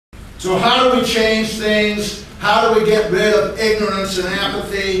So how do we change things? How do we get rid of ignorance and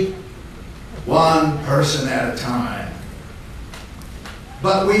apathy? One person at a time.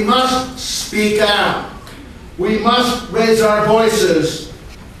 But we must speak out. We must raise our voices.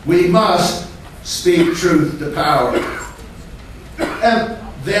 We must speak truth to power. And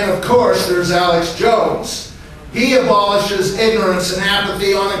then, of course, there's Alex Jones. He abolishes ignorance and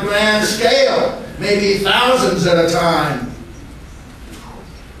apathy on a grand scale, maybe thousands at a time.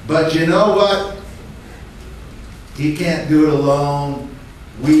 But you know what? He can't do it alone.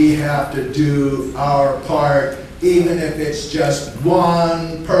 We have to do our part, even if it's just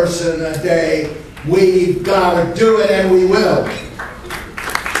one person a day. We've got to do it, and we will.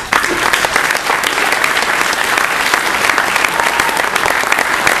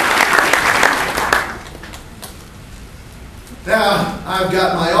 Now, I've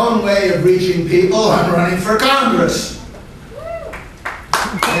got my own way of reaching people. I'm running for Congress.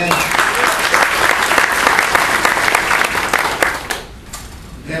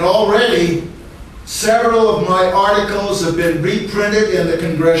 And already, several of my articles have been reprinted in the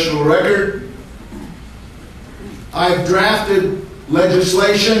Congressional Record. I've drafted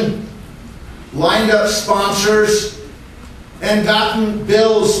legislation, lined up sponsors, and gotten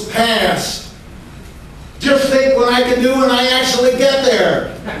bills passed. Just think what I can do when I actually get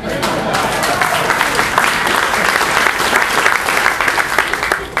there.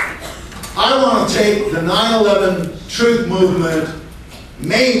 I want to take the 9/11 truth movement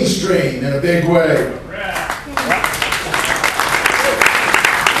mainstream in a big way.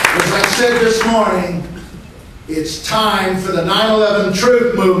 As I said this morning, it's time for the 9/11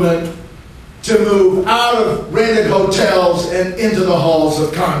 truth movement to move out of rented hotels and into the halls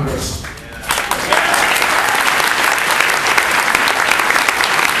of Congress.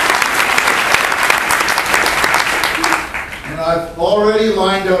 I've already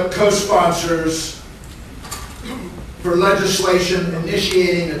lined up co-sponsors for legislation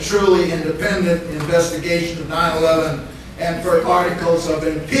initiating a truly independent investigation of 9/11 and for articles of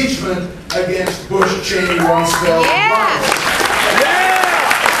impeachment against Bush, Cheney, Rumsfeld, and Biden.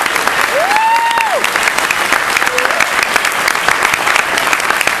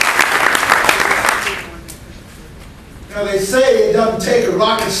 Now they say it doesn't take a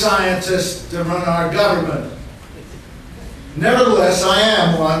rocket scientist to run our government. Nevertheless, I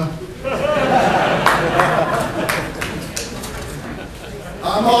am one.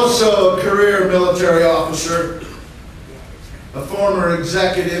 I'm also a career military officer, a former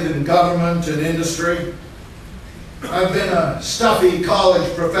executive in government and industry. I've been a stuffy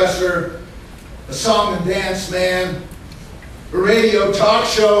college professor, a song and dance man, a radio talk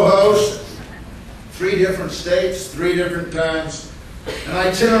show host, 3 different states, 3 different times, an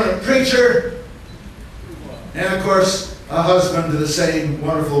itinerant preacher, and of course, a husband to the same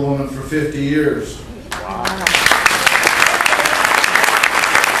wonderful woman for 50 years. Wow.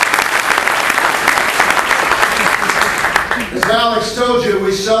 As Alex told you,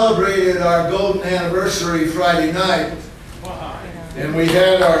 we celebrated our golden anniversary Friday night. And we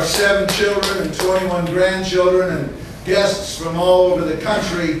had our 7 children and 21 grandchildren and guests from all over the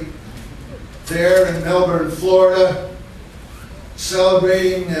country there in Melbourne, Florida,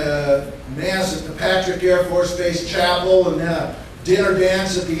 celebrating Mass at the Patrick Air Force Base Chapel, and then a dinner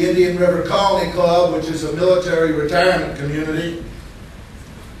dance at the Indian River Colony Club, which is a military retirement community.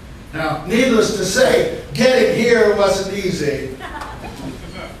 Now, needless to say, getting here wasn't easy.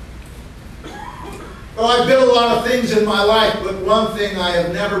 Well, I've been a lot of things in my life, but one thing I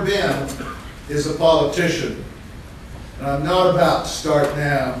have never been is a politician. And I'm not about to start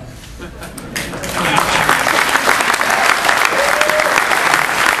now.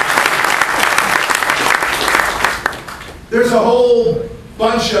 There's a whole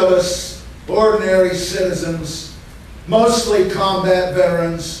bunch of us, ordinary citizens, mostly combat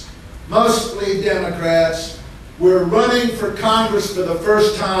veterans, mostly Democrats. We're running for Congress for the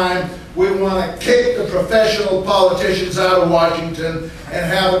first time. We want to kick the professional politicians out of Washington and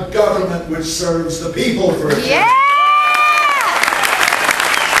have a government which serves the people for a change. Yeah!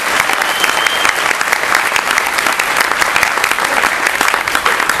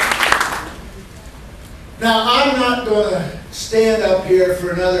 Now, I'm not going to stand up here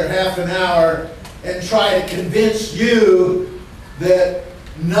for another half an hour and try to convince you that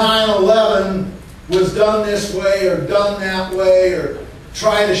 9/11 was done this way or done that way, or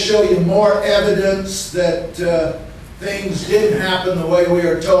try to show you more evidence that things didn't happen the way we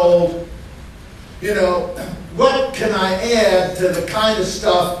are told. You know, what can I add to the kind of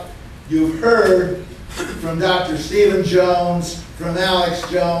stuff you've heard from Dr. Stephen Jones, from Alex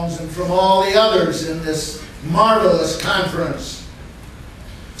Jones, and from all the others in this marvelous conference?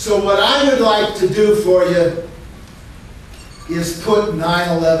 So what I would like to do for you is put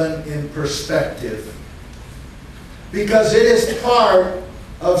 9/11 in perspective, because it is part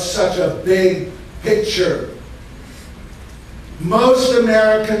of such a big picture. Most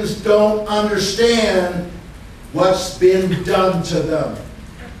Americans don't understand what's been done to them.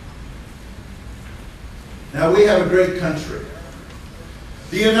 Now, we have a great country.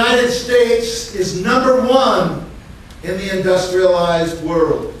 The United States is #1 in the industrialized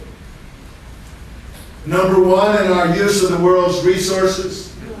world. #1 in our use of the world's resources.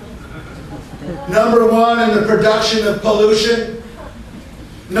 #1 in the production of pollution.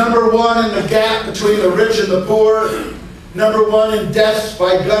 #1 in the gap between the rich and the poor. #1 in deaths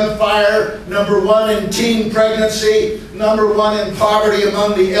by gunfire. #1 in teen pregnancy. #1 in poverty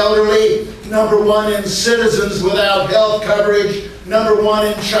among the elderly. #1 in citizens without health coverage. #1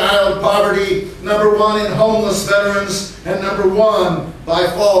 in child poverty. #1 in homeless veterans. And #1 by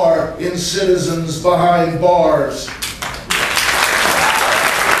far in citizens behind bars.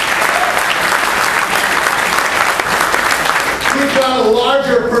 We've got a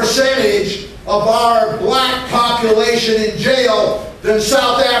larger percentage of our black population in jail than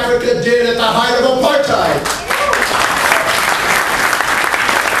South Africa did at the height of apartheid.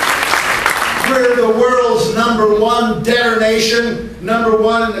 We're the world's #1 debtor nation,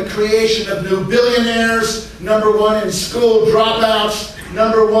 #1 in the creation of new billionaires, #1 in school dropouts,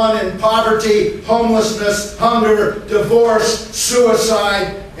 #1 in poverty, homelessness, hunger, divorce,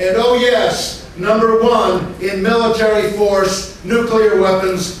 suicide, and oh yes, #1 in military force, nuclear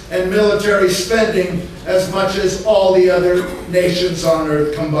weapons, and military spending, as much as all the other nations on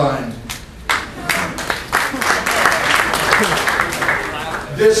earth combined.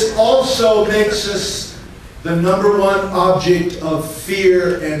 This also makes us the #1 object of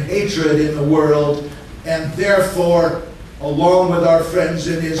fear and hatred in the world, and therefore, along with our friends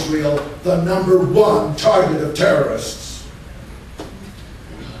in Israel, the #1 target of terrorists.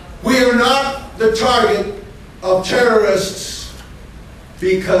 We are not the target of terrorists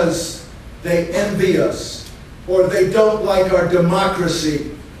because they envy us, or they don't like our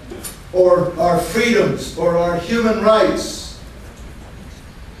democracy, or our freedoms, or our human rights.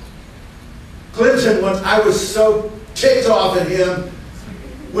 Clinton, when I was so ticked off at him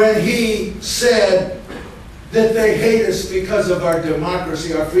when he said that they hate us because of our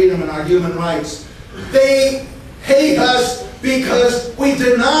democracy, our freedom, and our human rights. They hate us because we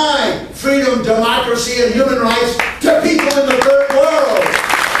deny freedom, democracy, and human rights to people in the third world.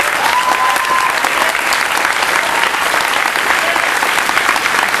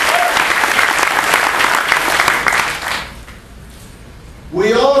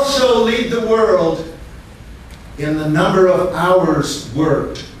 We also lead the world in the number of hours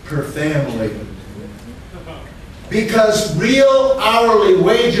worked per family. Because real hourly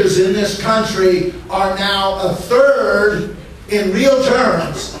wages in this country are now a third, in real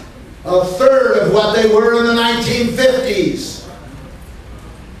terms, a third of what they were in the 1950s.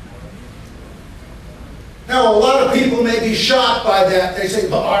 Now, a lot of people may be shocked by that. They say,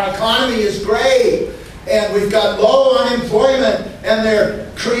 but our economy is great, and we've got low unemployment, and they're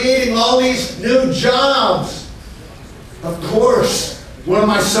creating all these new jobs. Of course, one of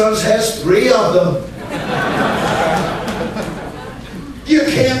my sons has 3 of them. You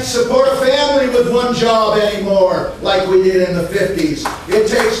can't support a family with 1 job anymore like we did in the 50s. It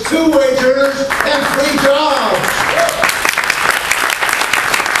takes 2 wage earners and 3 jobs.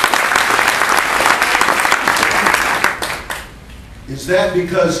 Is that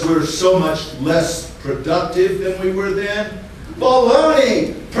because we're so much less productive than we were then?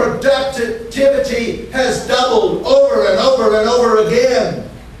 Baloney! Productivity has doubled over and over and over again.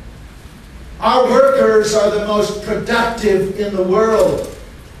 Our workers are the most productive in the world,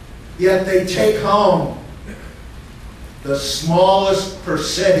 yet they take home the smallest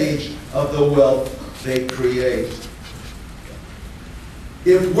percentage of the wealth they create.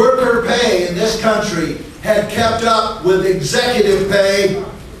 If worker pay in this country had kept up with executive pay,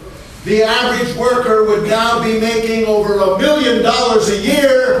 the average worker would now be making over $1 million a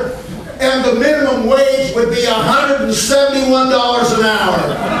year, and the minimum wage would be $171 an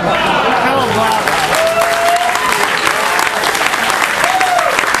hour.